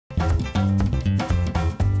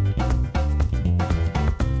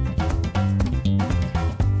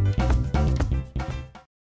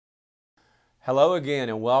Hello again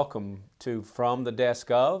and welcome to From the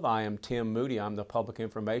Desk of. I am Tim Moody. I'm the Public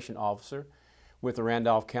Information Officer with the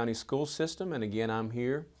Randolph County School System, and again I'm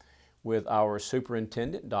here with our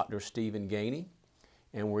Superintendent, Dr. Stephen Gainey,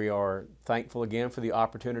 and we are thankful again for the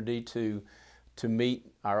opportunity to meet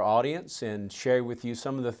our audience and share with you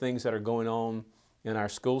some of the things that are going on in our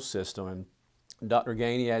school system. And Dr.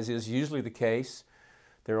 Gainey, as is usually the case,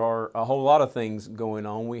 there are a whole lot of things going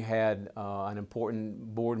on. We had an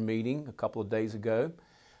important board meeting a couple of days ago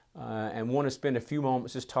and want to spend a few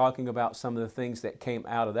moments just talking about some of the things that came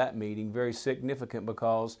out of that meeting. Very significant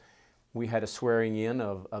because we had a swearing in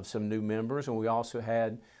of some new members, and we also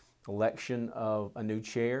had election of a new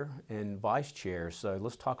chair and vice chair. So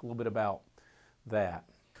let's talk a little bit about that.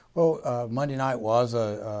 Well, Monday night was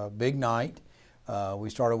a big night. We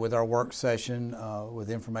started with our work session with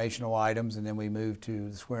informational items, and then we moved to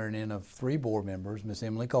the swearing in of 3 board members. Miss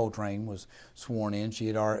Emily Coltrane was sworn in.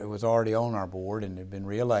 She was already on our board and had been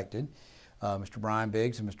reelected. Mr. Brian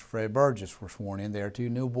Biggs and Mr. Fred Burgess were sworn in. They are 2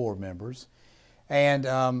 new board members. And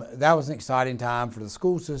that was an exciting time for the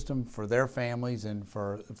school system, for their families, and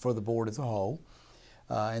for the board as a whole.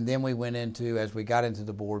 And then we went into, as we got into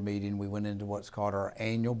the board meeting, we went into what's called our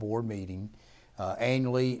annual board meeting.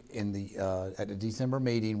 Annually, at the December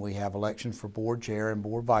meeting, we have elections for board chair and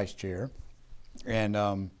board vice chair,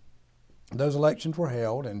 and those elections were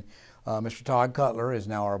held. And Mr. Todd Cutler is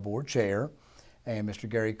now our board chair, and Mr.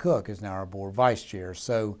 Gary Cook is now our board vice chair.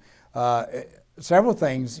 So several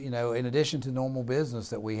things, in addition to normal business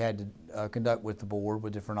that we had to conduct with the board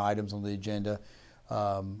with different items on the agenda,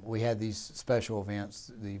 we had these special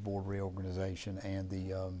events, the board reorganization and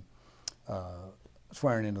the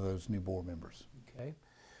swearing into those new board members. Okay.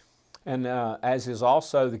 And as is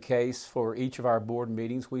also the case for each of our board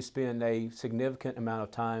meetings, we spend a significant amount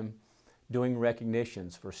of time doing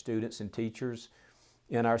recognitions for students and teachers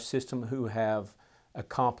in our system who have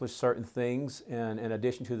accomplished certain things. And in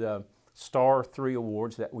addition to the Star 3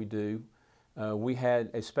 awards that we do, we had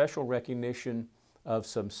a special recognition of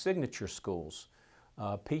some signature schools,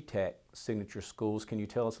 P-TECH signature schools. Can you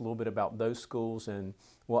tell us a little bit about those schools and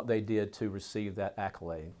what they did to receive that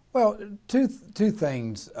accolade? Well, two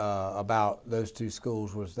things about those 2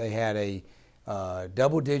 schools was they had a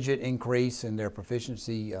double-digit increase in their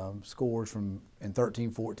proficiency scores in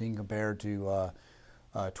 13-14 compared to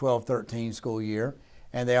 12-13 school year,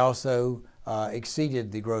 and they also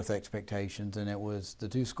exceeded the growth expectations. And it was the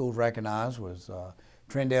 2 schools recognized was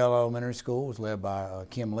Trendale Elementary School, was led by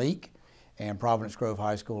Kim Leak, and Providence Grove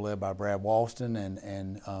High School led by Brad Walston,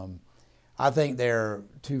 and I think they're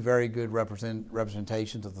 2 very good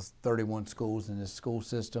representations of the 31 schools in this school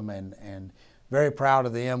system, and very proud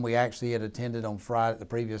of them. We actually had attended on the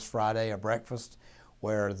previous Friday, a breakfast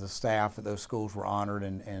where the staff at those schools were honored,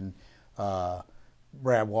 and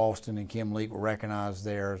Brad Walston and Kim Leak were recognized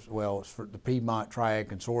there as well. For the Piedmont Triad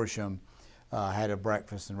Consortium had a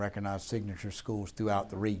breakfast and recognized signature schools throughout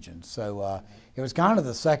the region. So it was kind of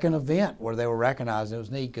the second event where they were recognized. It was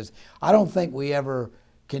neat because I don't think we ever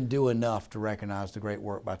can do enough to recognize the great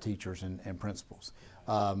work by teachers and principals.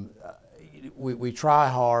 We try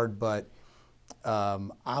hard, but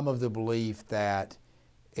I'm of the belief that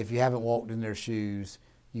if you haven't walked in their shoes,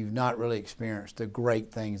 you've not really experienced the great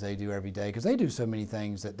things they do every day, because they do so many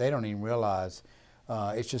things that they don't even realize.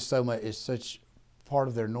 It's just so much. It's such part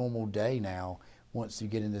of their normal day now once you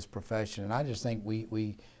get in this profession, and I just think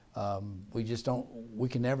we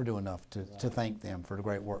can never do enough to thank them for the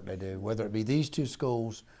great work they do, whether it be these 2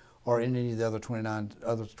 schools or in any of the other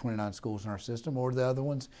 29 schools in our system, or the other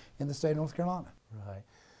ones in the state of North Carolina. Right.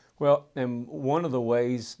 Well, and one of the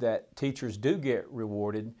ways that teachers do get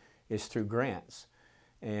rewarded is through grants,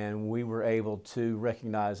 and we were able to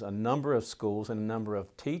recognize a number of schools and a number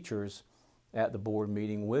of teachers at the board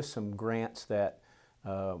meeting with some grants that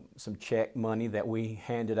some check money that we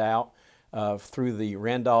handed out through the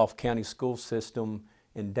Randolph County School System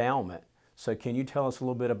endowment. So can you tell us a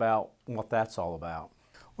little bit about what that's all about?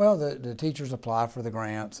 Well, the teachers apply for the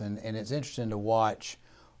grants, and it's interesting to watch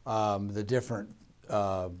the different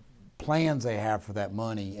plans they have for that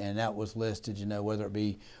money, and that was listed, whether it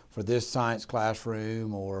be for this science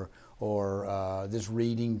classroom or this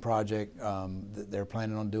reading project that they're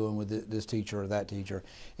planning on doing with this teacher or that teacher.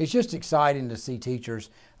 It's just exciting to see teachers.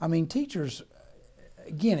 I mean, teachers,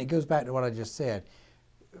 again, it goes back to what I just said.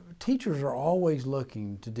 Teachers are always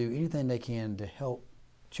looking to do anything they can to help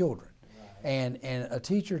children. Right. And a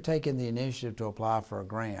teacher taking the initiative to apply for a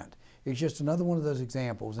grant is just another one of those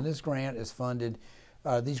examples. And this grant is funded,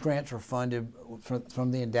 these grants are funded from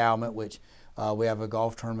the endowment, which we have a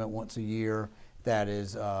golf tournament once a year that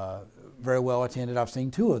is very well attended. I've seen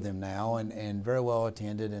 2 of them now, and very well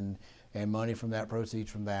attended, and and money from that,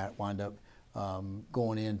 proceeds from that, wind up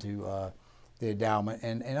going into the endowment.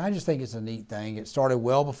 And I just think it's a neat thing. It started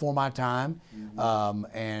well before my time,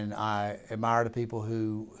 and I admire the people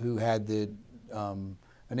who had the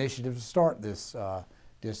initiative to start this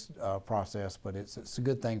process, but it's a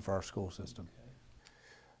good thing for our school system.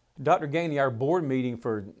 Dr. Gainey, our board meeting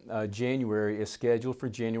for January is scheduled for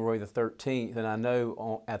January the 13th, and I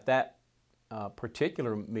know at that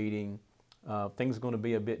particular meeting, things are going to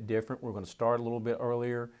be a bit different. We're going to start a little bit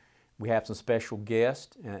earlier. We have some special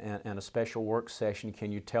guests and a special work session.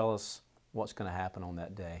 Can you tell us what's going to happen on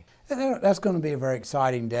that day? That's going to be a very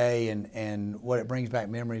exciting day, and what it brings back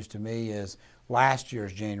memories to me is last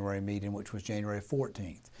year's January meeting, which was January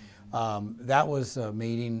 14th. That was a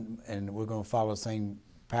meeting, and we're going to follow the same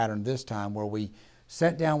pattern this time, where we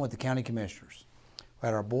sat down with the county commissioners. We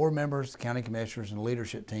had our board members, the county commissioners, and the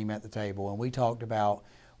leadership team at the table, and we talked about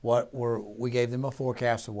we gave them a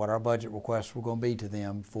forecast of what our budget requests were going to be to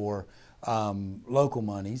them for local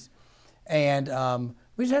monies. And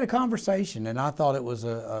we just had a conversation, and I thought it was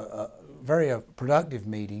a very productive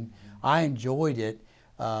meeting. I enjoyed it.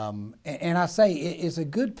 And I say it's a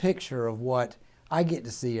good picture of what I get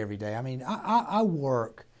to see every day. I mean, I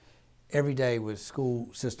work every day with school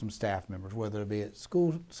system staff members, whether it be at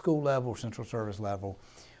school level or central service level.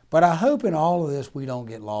 But I hope in all of this we don't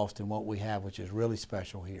get lost in what we have, which is really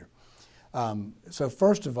special here. So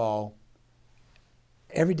first of all,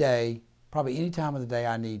 every day, probably any time of the day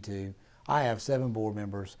I need to, I have 7 board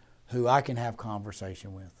members who I can have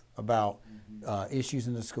conversation with about issues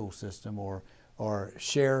in the school system, or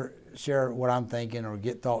share what I'm thinking, or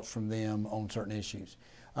get thoughts from them on certain issues.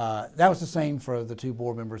 That was the same for the 2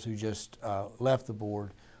 board members who just left the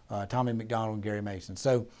board, Tommy McDonald and Gary Mason.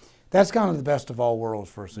 So that's kind of the best of all worlds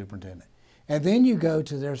for a superintendent. And then you go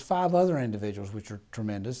to, there's 5 other individuals which are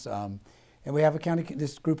tremendous, and we have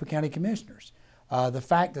this group of county commissioners. The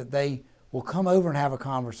fact that they will come over and have a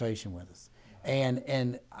conversation with us,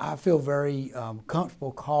 and I feel very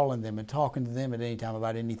comfortable calling them and talking to them at any time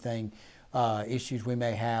about anything, issues we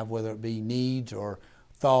may have, whether it be needs or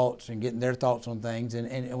thoughts, and getting their thoughts on things.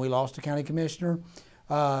 And we lost a county commissioner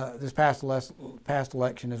this past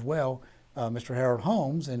election as well, Mr. Harold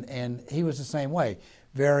Holmes, and he was the same way,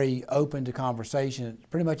 very open to conversation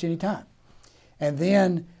pretty much any time. And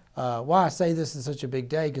then why I say this is such a big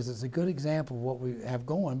day, because it's a good example of what we have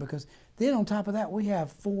going, because then on top of that we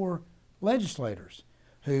have 4 legislators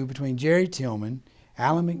who, between Jerry Tillman,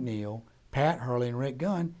 Alan McNeil, Pat Hurley, and Rick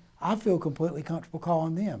Gunn, I feel completely comfortable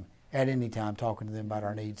calling them at any time, talking to them about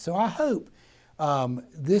our needs. So I hope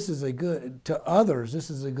this is to others, this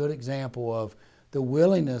is a good example of the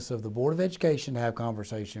willingness of the Board of Education to have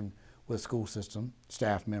conversation with school system,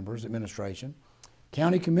 staff members, administration,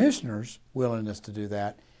 county commissioners' willingness to do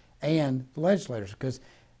that, and the legislators, because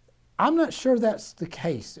I'm not sure that's the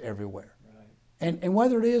case everywhere. Right. And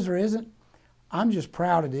whether it is or isn't, I'm just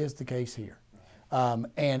proud it is the case here. Right.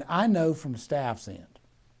 And I know from staff's end,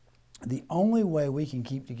 the only way we can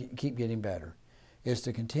keep getting better is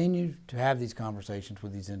to continue to have these conversations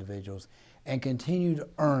with these individuals and continue to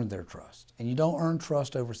earn their trust. And you don't earn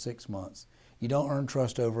trust over 6 months. You don't earn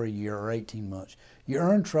trust over a year or 18 months. You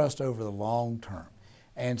earn trust over the long term.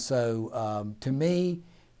 And so to me,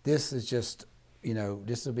 this is just,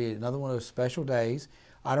 this will be another one of those special days.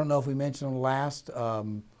 I don't know if we mentioned on the last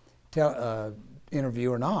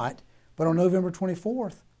interview or not, but on November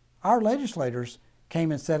 24th, our legislators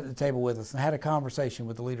came and sat at the table with us and had a conversation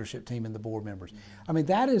with the leadership team and the board members. I mean,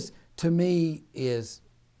 that is, to me, is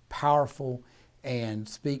powerful and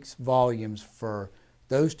speaks volumes for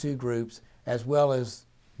those 2 groups, as well as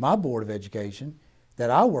my Board of Education that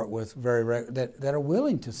I work with that are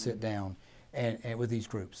willing to sit down and with these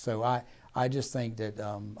groups. So I just think that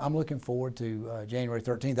I'm looking forward to January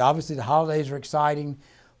 13th. Obviously the holidays are exciting,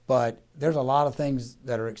 but there's a lot of things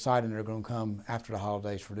that are exciting that are going to come after the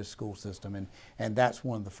holidays for this school system, and that's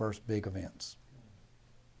one of the first big events.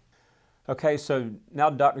 Okay, so now,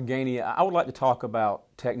 Dr. Gainey, I would like to talk about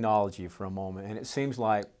technology for a moment. And it seems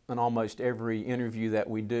like in almost every interview that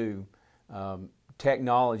we do,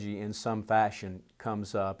 technology in some fashion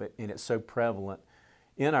comes up, and it's so prevalent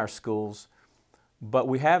in our schools. But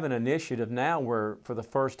we have an initiative now where, for the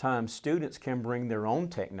first time, students can bring their own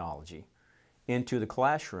technology into the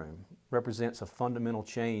classroom. Represents a fundamental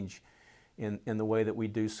change in the way that we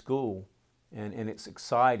do school, and it's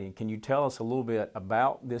exciting. Can you tell us a little bit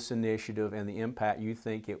about this initiative and the impact you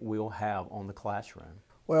think it will have on the classroom?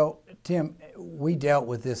 Well, Tim, we dealt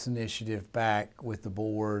with this initiative back with the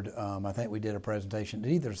board. I think we did a presentation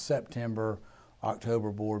either September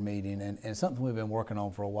October board meeting, and something we've been working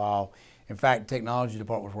on for a while. In fact, the technology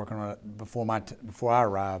department was working on it before I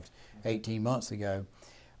arrived 18 months ago.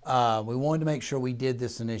 We wanted to make sure we did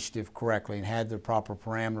this initiative correctly and had the proper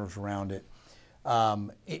parameters around it.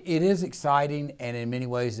 It is exciting, and in many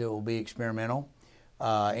ways it will be experimental.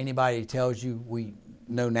 Anybody who tells you we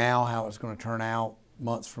know now how it's going to turn out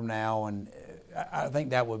months from now, and I think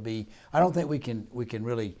that would be, I don't think we can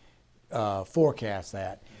really forecast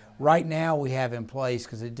that. Right now we have in place,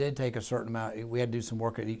 because it did take a certain amount, we had to do some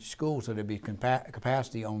work at each school so there'd be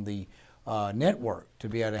capacity on the network to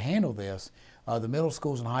be able to handle this. The middle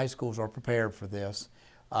schools and high schools are prepared for this.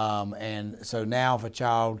 And so now if a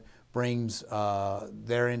child brings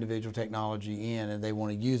their individual technology in and they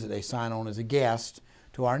want to use it, they sign on as a guest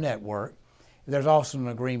to our network. There's also an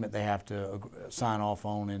agreement they have to sign off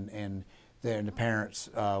on, and the parents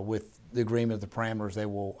with the agreement of the parameters they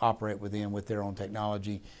will operate within with their own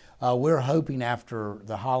technology. We're hoping after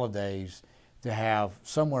the holidays to have,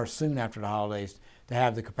 somewhere soon after the holidays, to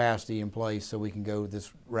have the capacity in place so we can go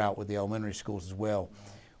this route with the elementary schools as well.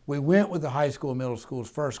 We went with the high school and middle schools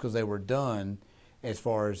first because they were done as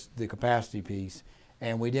far as the capacity piece,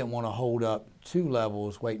 and we didn't want to hold up 2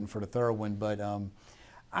 levels waiting for the third one. But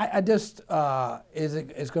I just,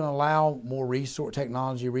 it's going to allow more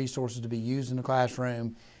technology resources to be used in the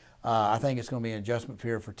classroom. I think it's going to be an adjustment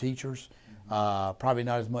period for teachers. Probably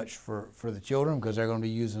not as much for the children, because they're going to be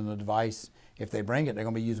using the device. If they bring it, they're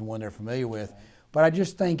going to be using one they're familiar with. But I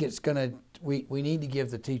just think it's going to, we need to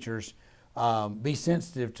give the teachers, be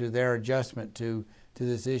sensitive to their adjustment to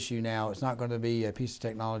this issue now. It's not going to be a piece of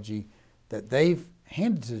technology that they've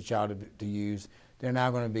handed to the child to use. They're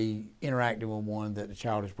now going to be interacting with one that the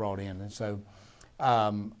child has brought in. And so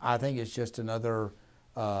I think it's just another,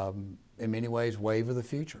 in many ways, wave of the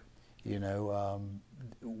future. You know,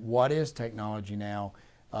 what is technology now?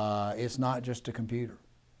 It's not just a computer.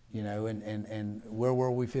 You know, and where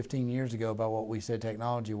were we 15 years ago about what we said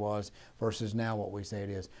technology was versus now what we say it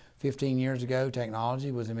is? 15 years ago,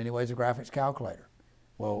 technology was in many ways a graphics calculator.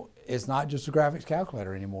 Well, it's not just a graphics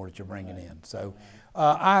calculator anymore that you're bringing in. So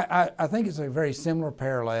I think it's a very similar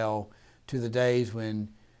parallel to the days when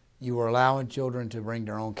you were allowing children to bring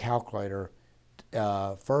their own calculator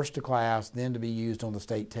first to class, then to be used on the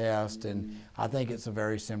state test. And I think it's a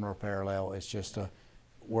very similar parallel. It's just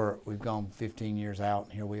we've gone 15 years out,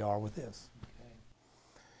 and here we are with this.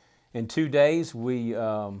 In 2 days, we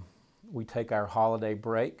take our holiday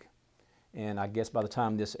break, and I guess by the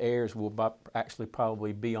time this airs, we'll actually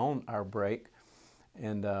probably be on our break.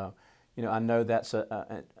 And you know, I know that's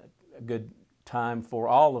a good time for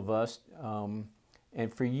all of us,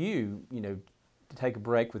 and for you, you know, to take a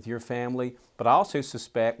break with your family. But I also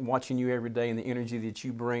suspect, watching you every day and the energy that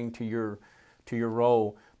you bring to your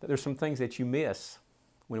role, that there's some things that you miss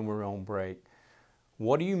when we're on break.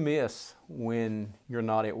 What do you miss when you're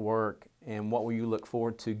not at work, and what will you look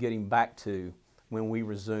forward to getting back to when we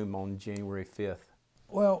resume on January 5th?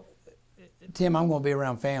 Well, Tim, I'm going to be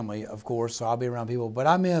around family, of course, so I'll be around people, but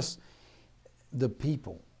I miss the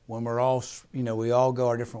people when we're all, you know, we all go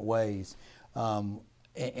our different ways. And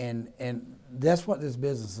that's what this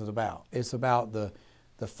business is about. It's about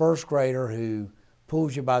the first grader who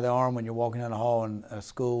pulls you by the arm when you're walking down the hall in a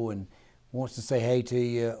school and wants to say hey to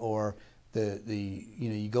you, or you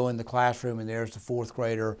know, you go in the classroom and there's the 4th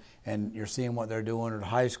grader and you're seeing what they're doing, or the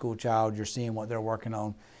high school child, you're seeing what they're working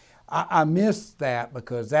on. I miss that,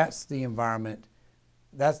 because that's the environment.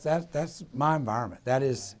 That's my environment. That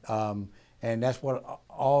is, and that's what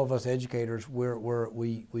all of us educators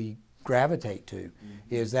we gravitate to,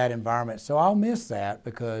 is that environment. So I'll miss that,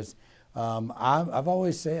 because I've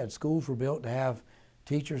always said schools were built to have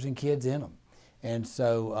teachers and kids in them, and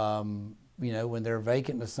so you know, when they're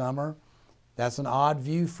vacant in the summer, that's an odd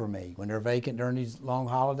view for me. When they're vacant during these long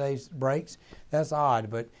holidays breaks, that's odd.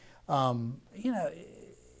 But you know,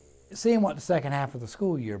 seeing what the second half of the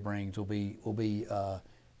school year brings will be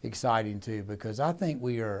exciting too, because I think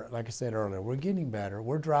we are, like I said earlier, we're getting better.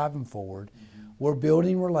 We're driving forward. We're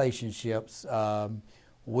building relationships.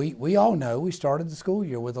 We all know we started the school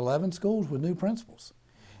year with 11 schools with new principals,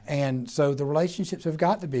 and so the relationships have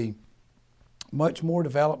got to be much more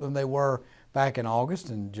developed than they were back in August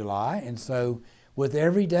and July. And so with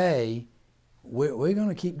every day, we're going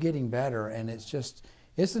to keep getting better, and it's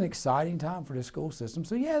an exciting time for the school system.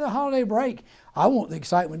 So yeah, the holiday break, I want the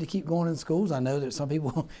excitement to keep going in schools. I know that some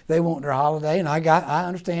people, they want their holiday, and I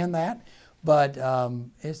understand that, but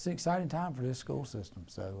it's an exciting time for this school system.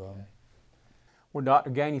 So Well,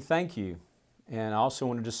 Dr. Gainey, thank you. And I also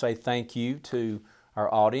wanted to say thank you to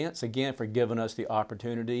our audience, again, for giving us the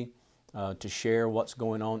opportunity to share what's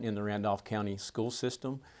going on in the Randolph County School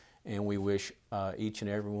System. and we wish each and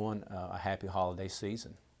every one a happy holiday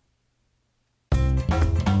season.